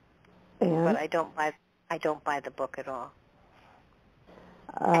 But I don't buy the book at all.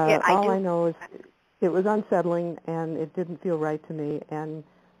 All I know is it was unsettling, and it didn't feel right to me, and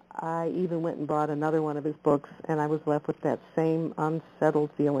I even went and bought another one of his books, and I was left with that same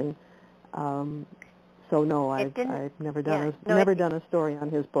unsettled feeling. So no, I've never done done a story on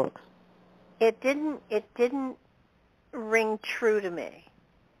his books. It didn't ring true to me.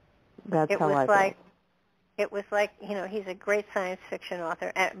 That's how I felt. It was like he's a great science fiction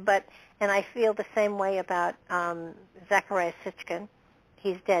author, and I feel the same way about Zecharia Sitchin.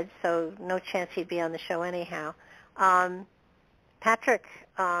 He's dead, so no chance he'd be on the show anyhow. Patrick,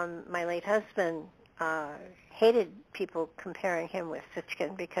 my late husband, hated people comparing him with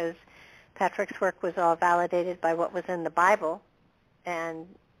Sitchin because Patrick's work was all validated by what was in the Bible, and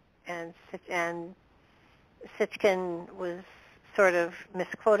Sitchin was sort of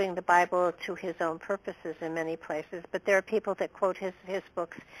misquoting the Bible to his own purposes in many places. But there are people that quote his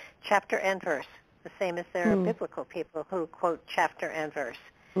books chapter and verse, the same as there are biblical people who quote chapter and verse.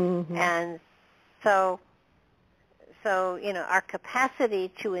 Mm-hmm. And so our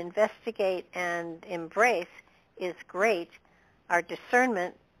capacity to investigate and embrace is great. Our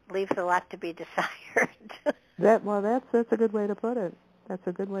discernment leaves a lot to be desired. That's a good way to put it. That's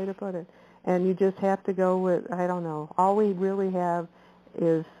a good way to put it. And you just have to go with, I don't know, all we really have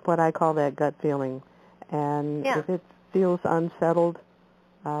is what I call that gut feeling. And if it feels unsettled,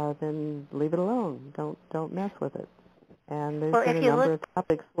 then leave it alone. Don't mess with it. And there's been a number of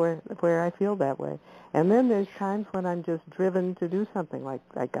topics where I feel that way. And then there's times when I'm just driven to do something, like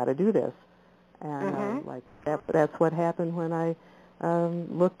I got to do this. And like that's what happened when I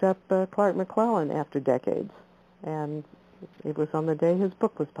looked up Clark McClelland after decades. And it was on the day his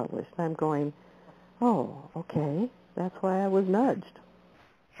book was published. I'm going, oh, okay, that's why I was nudged.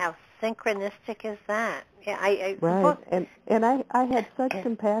 How synchronistic is that? Yeah, Right. And I had such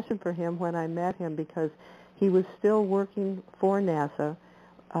compassion for him when I met him because he was still working for NASA.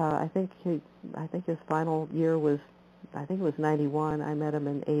 I think his final year was, I think it was 91. I met him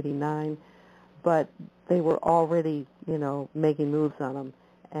in 89, but they were already, making moves on him.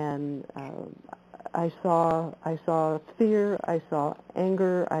 And I saw fear, I saw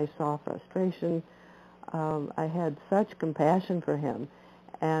anger, I saw frustration. I had such compassion for him.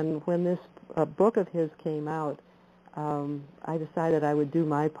 And when this book of his came out, I decided I would do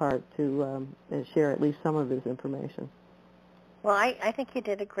my part to share at least some of his information. Well, I think you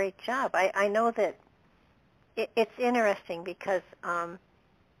did a great job. I know that it's interesting because I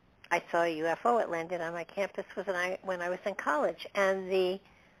saw a UFO. It landed on my campus when I was in college. And the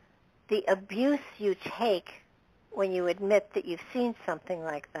abuse you take when you admit that you've seen something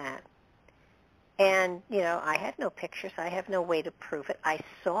like that. And, I had no pictures. I have no way to prove it. I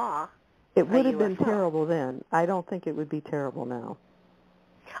saw It would have been terrible then. I don't think it would be terrible now.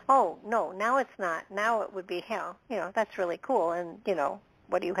 Oh, no, now it's not. Now it would be hell. That's really cool. And,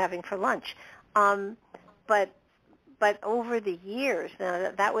 what are you having for lunch? But over the years,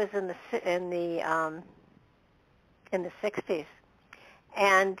 now that was in the 60s.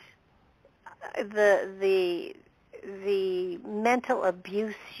 And the mental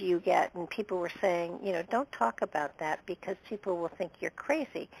abuse you get, and people were saying, don't talk about that because people will think you're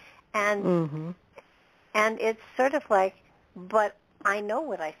crazy. And and it's sort of like, but I know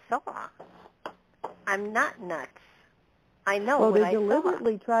what I saw. I'm not nuts. I know what I saw. Well, they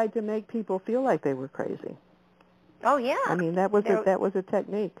deliberately tried to make people feel like they were crazy. Oh, yeah. I mean, that was a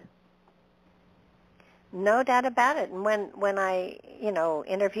technique. No doubt about it. And when I,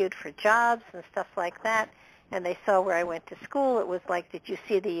 interviewed for jobs and stuff like that, and they saw where I went to school, it was like, did you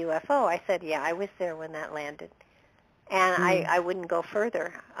see the UFO? I said, yeah, I was there when that landed. And I wouldn't go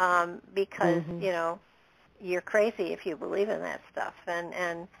further because, you're crazy if you believe in that stuff.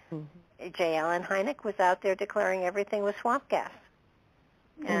 And J. Allen Hynek was out there declaring everything was swamp gas.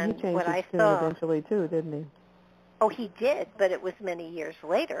 And he changed his tune eventually, too, didn't he? Oh, he did, but it was many years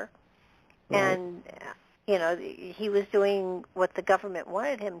later. Right. And, he was doing what the government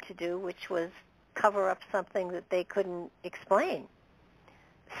wanted him to do, which was cover up something that they couldn't explain.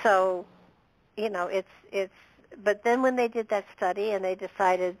 So, but then when they did that study and they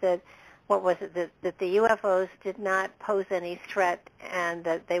decided that, that the UFOs did not pose any threat and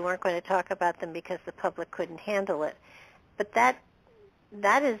that they weren't going to talk about them because the public couldn't handle it. But that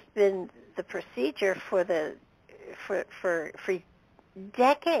has been the procedure for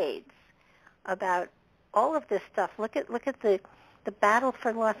decades about all of this stuff. Look at the battle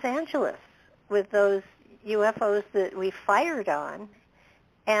for Los Angeles with those UFOs that we fired on,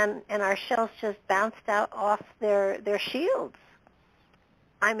 and our shells just bounced out off their shields.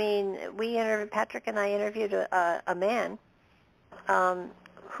 I mean, Patrick and I interviewed a man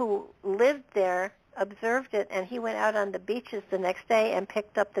who lived there, observed it, and he went out on the beaches the next day and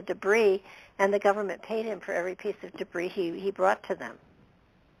picked up the debris, and the government paid him for every piece of debris he brought to them.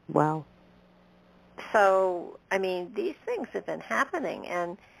 Wow. So, I mean, these things have been happening,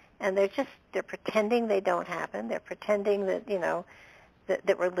 and they're pretending they don't happen. They're pretending that,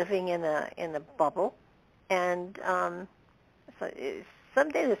 that we're living in a bubble, and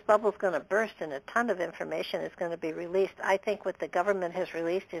someday this bubble's going to burst and a ton of information is going to be released. I think what the government has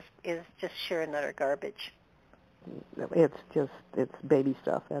released is just sheer and utter garbage. It's baby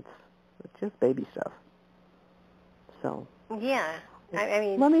stuff. It's just baby stuff. So. Yeah. I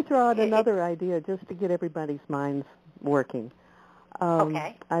mean, let me throw out another idea just to get everybody's minds working.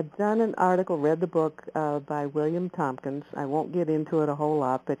 Okay. I've done an article, read the book by William Tompkins. I won't get into it a whole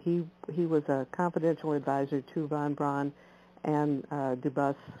lot, but he was a confidential advisor to von Braun and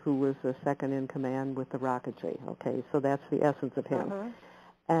Dubus, who was the second in command with the rocketry. Okay, so that's the essence of him.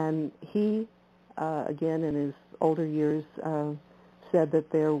 And he, again, in his older years, said that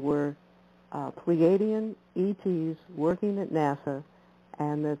there were Pleiadian ETs working at NASA,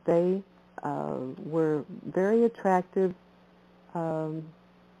 and that they were very attractive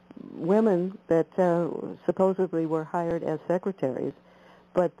women that supposedly were hired as secretaries,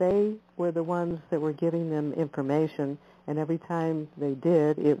 but they were the ones that were giving them information, and every time they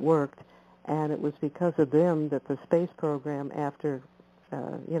did, it worked, and it was because of them that the space program, after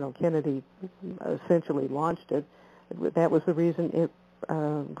Kennedy essentially launched it, that was the reason it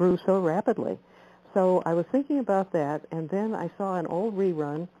grew so rapidly. So I was thinking about that, and then I saw an old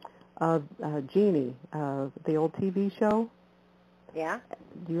rerun of Jeannie, the old TV show. Yeah.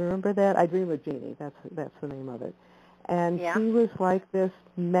 Do you remember that? I Dream of Jeannie. That's the name of it. And she was like this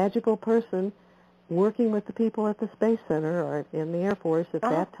magical person working with the people at the Space Center or in the Air Force at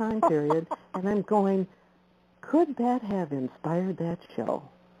that time period, and I'm going, could that have inspired that show?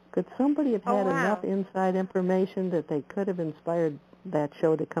 Could somebody have had enough inside information that they could have inspired that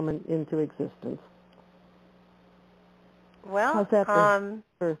show to come into existence? Well, how's that for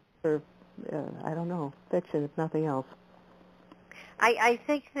I don't know, fiction, if nothing else? I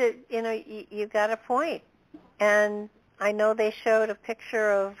think that, you got a point. And I know they showed a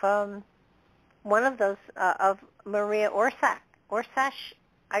picture of one of those, of Maria Orsash.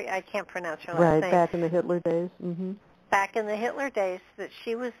 I can't pronounce her last name. Right, back in the Hitler days. Mm-hmm. Back in the Hitler days, that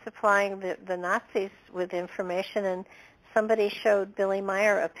she was supplying the Nazis with information, and somebody showed Billy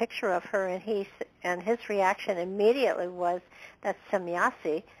Meyer a picture of her, and his reaction immediately was, "That's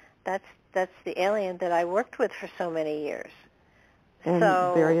Semyasi. That's the alien that I worked with for so many years." And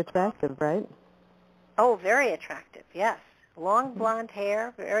so, very attractive, right? Oh, very attractive, yes. Long blonde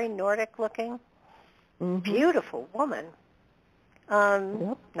hair, very Nordic looking, beautiful woman.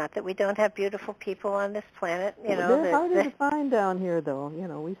 Not that we don't have beautiful people on this planet, They're harder to find down here, though.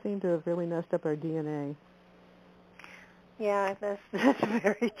 We seem to have really messed up our DNA. Yeah, that's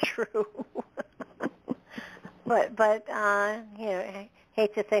very true. but I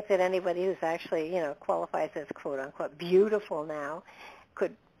hate to think that anybody who's actually qualifies as quote unquote beautiful now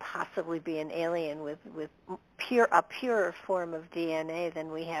could possibly be an alien with a purer form of DNA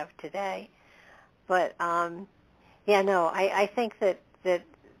than we have today. But I think that it's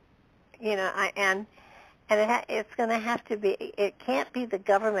going to have to be. It can't be the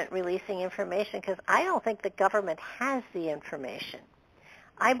government releasing information, because I don't think the government has the information.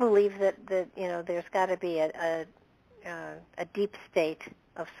 I believe that there's got to be a deep state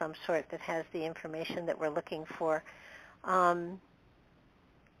of some sort that has the information that we're looking for.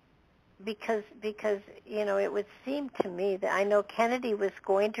 Because it would seem to me that I know Kennedy was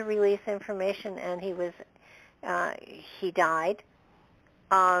going to release information, and he died.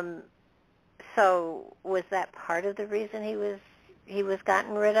 So was that part of the reason he was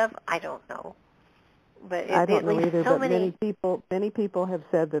gotten rid of? I don't know. But I don't know either. So but many people have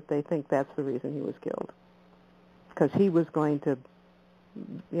said that they think that's the reason he was killed, because he was going to,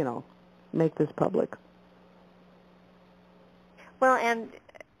 make this public. Well, and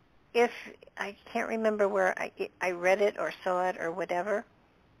if I can't remember where I read it or saw it or whatever,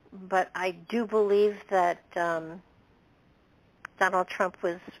 but I do believe that Donald Trump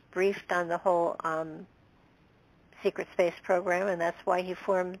was briefed on the whole secret space program, and that's why he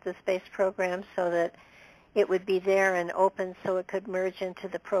formed the space program, so that it would be there and open, so it could merge into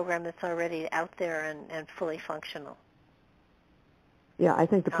the program that's already out there and fully functional. Yeah, I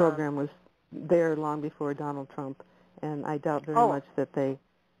think the program was there long before Donald Trump, and I doubt very much that they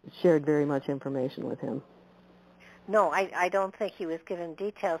shared very much information with him. No, I don't think he was given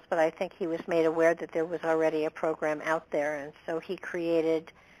details, but I think he was made aware that there was already a program out there, and so he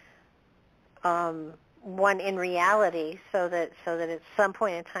created one in reality, so that at some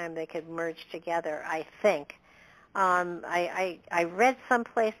point in time they could merge together. I think I read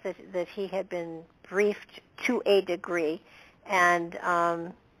someplace that he had been briefed to a degree, and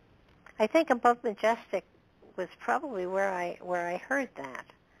I think Above Majestic was probably where I heard that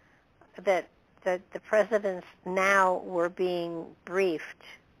the presidents now were being briefed,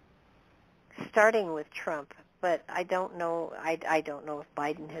 starting with Trump. But I don't know. I don't know if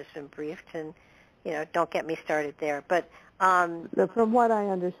Biden has been briefed, and don't get me started there. But from what I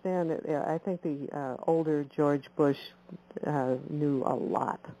understand, I think the older George Bush knew a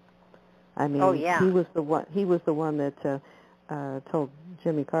lot. I mean, he was the one. He was the one that told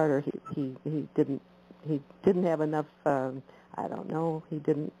Jimmy Carter he didn't have enough. I don't know. He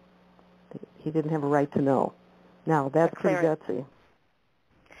didn't have a right to know. Now that's pretty gutsy.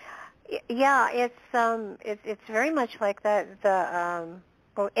 Yeah, it's very much like that. The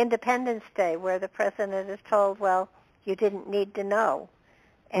Independence Day, where the president is told, "Well, you didn't need to know,"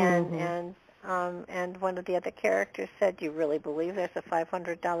 and one of the other characters said, "Do you really believe there's a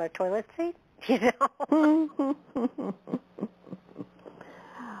 $500 toilet seat?"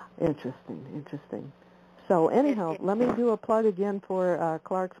 Interesting. So anyhow, let me do a plug again for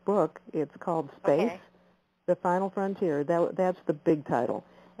Clark's book. It's called Space, The Final Frontier. That's the big title.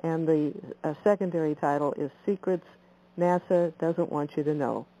 And the secondary title is Secrets NASA Doesn't Want You to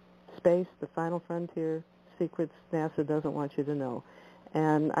Know. Space, The Final Frontier, Secrets NASA Doesn't Want You to Know.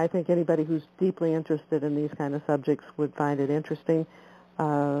 And I think anybody who's deeply interested in these kind of subjects would find it interesting.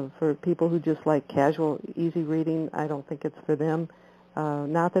 For people who just like casual, easy reading, I don't think it's for them.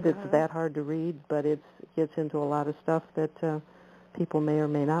 Not that it's that hard to read, but it gets into a lot of stuff that people may or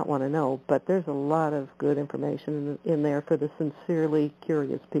may not want to know. But there's a lot of good information in there for the sincerely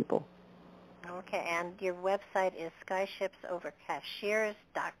curious people. All Okay, and your website is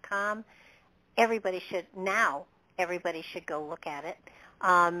skyshipsovercashiers.com. Everybody should go look at it.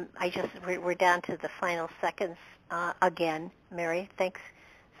 We're down to the final seconds again. Mary, thanks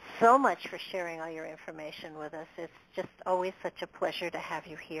so much for sharing all your information with us. It's just always such a pleasure to have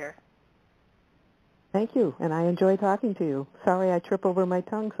you here. Thank you, and I enjoy talking to you. Sorry I trip over my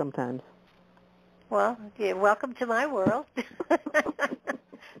tongue sometimes. Well, you're welcome to my world.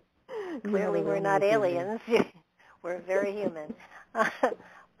 Clearly we're not aliens. We're very human. But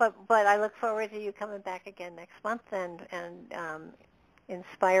I look forward to you coming back again next month and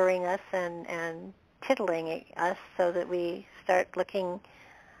inspiring us and tittling us so that we start looking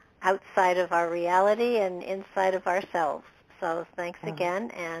outside of our reality and inside of ourselves. So thanks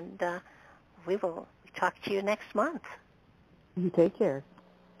again, and we will talk to you next month. You take care.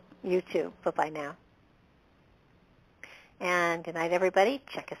 You too. Bye-bye now. And good night, everybody.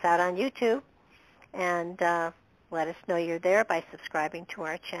 Check us out on YouTube, and let us know you're there by subscribing to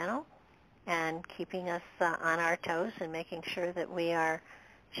our channel and keeping us on our toes and making sure that we are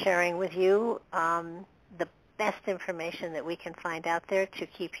sharing with you the best information that we can find out there to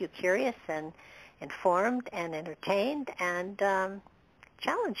keep you curious and informed and entertained and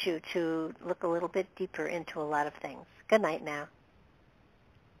challenge you to look a little bit deeper into a lot of things. Good night now.